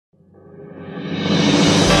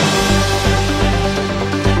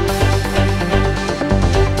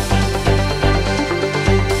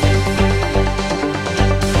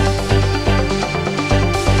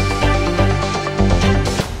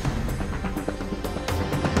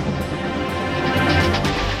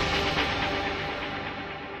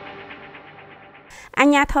អា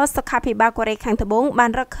ជ្ញាធរសុខាភិបាលកូរ៉េខាងត្បូងបា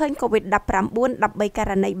នរកឃើញ COVID-19 13ក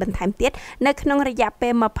រណីបន្ថែមទៀតនៅក្នុងរយៈពេ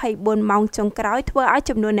ល24ម៉ោងចុងក្រោយធ្វើឲ្យ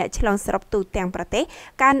ចំនួនអ្នកឆ្លងសរុបទូទាំងប្រទេស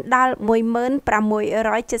កើនដល់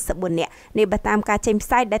1674នាក់នេះបើតាមការចេញផ្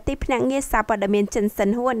សាយដែលទីភ្នាក់ងារសារព័ត៌មានចិនសិន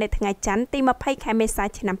ហួរនៅថ្ងៃច័ន្ទទី20ខែមេសា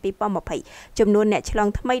ឆ្នាំ2020ចំនួនអ្នកឆ្លង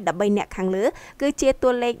ថ្មី13នាក់ខាងលើគឺជាតួ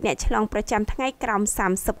លេខអ្នកឆ្លងប្រចាំថ្ងៃក្រោម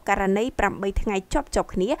30ករណី8ថ្ងៃជាប់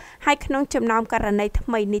គ្នាហើយក្នុងចំណោមករណីថ្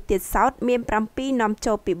មីនេះទៀតសោតមាន7នាំ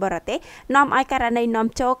ចូលពីបរទេសនាំឲ្យករណីនាំ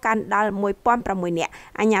ចូលកើនដល់1006នាក់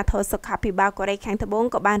អាជ្ញាធរសុខាភិបាលកូរ៉េខាងត្បូង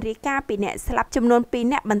ក៏បានរាយការណ៍ពីអ្នកស្លាប់ចំនួន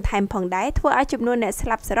2នាក់បន្ថែមផងដែរធ្វើឲ្យចំនួនអ្នកស្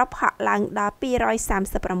លាប់សរុបហក់ឡើងដល់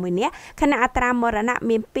236នាក់ខណៈអត្រាមរណៈ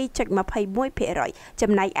មាន 2.21%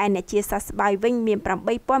 ចំណែកឯអ្នកជាសះស្បើយវិញមាន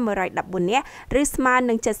8114នាក់ឬស្មើ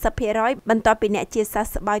នឹង 70% បន្ទាប់ពីអ្នកជាសះ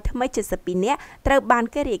ស្បើយថ្មី72នាក់ត្រូវបាន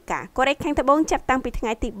គេរាយការណ៍កូរ៉េខាងត្បូងចាប់តាំងពីថ្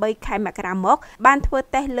ងៃទី3ខែមករាមកបានធ្វើ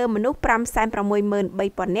តេស្តលើមនុស្ស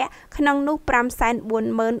 563,000 នាក់ក្នុងនោះ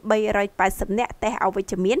 543,380 នាក់តេស្តអវិជ្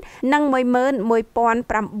ជមាននិង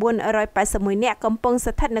 11,981 នាក់កំពុង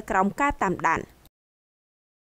ស្ថិតនៅក្រោមការតាមដាន